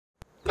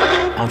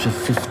Out of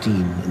 15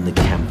 in the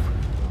camp,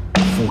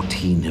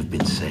 14 have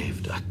been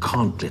saved. I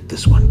can't let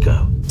this one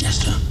go.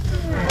 Esther.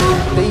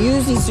 They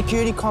use these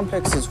security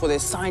complexes for their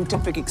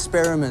scientific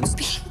experiments.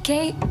 Being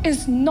gay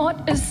is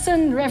not a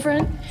sin,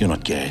 Reverend. You're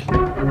not gay.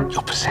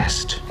 You're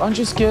possessed. Aren't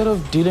you scared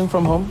of dealing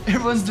from home?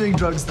 Everyone's doing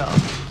drugs now.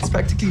 It's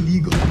practically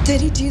legal. Did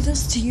he do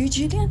this to you,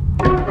 Julian?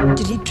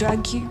 Did he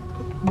drug you,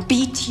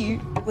 beat you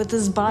with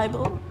his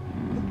Bible?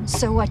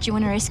 So what, you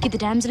want to rescue the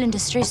damsel in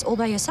distress all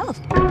by yourself?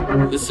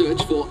 The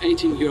search for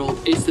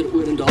 18-year-old Esther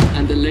Randal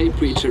and the lay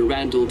preacher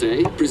Randal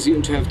Day,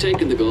 presumed to have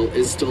taken the girl,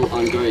 is still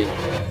ongoing.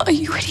 Are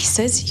you what he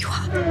says you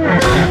are?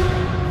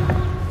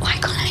 Why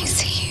can't I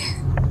see you?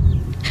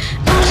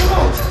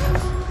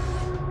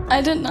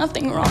 I did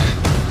nothing wrong.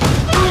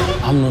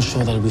 I'm not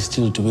sure that we're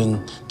still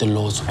doing the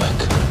Lord's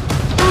work.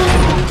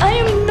 I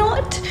am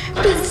not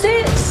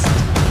possessed.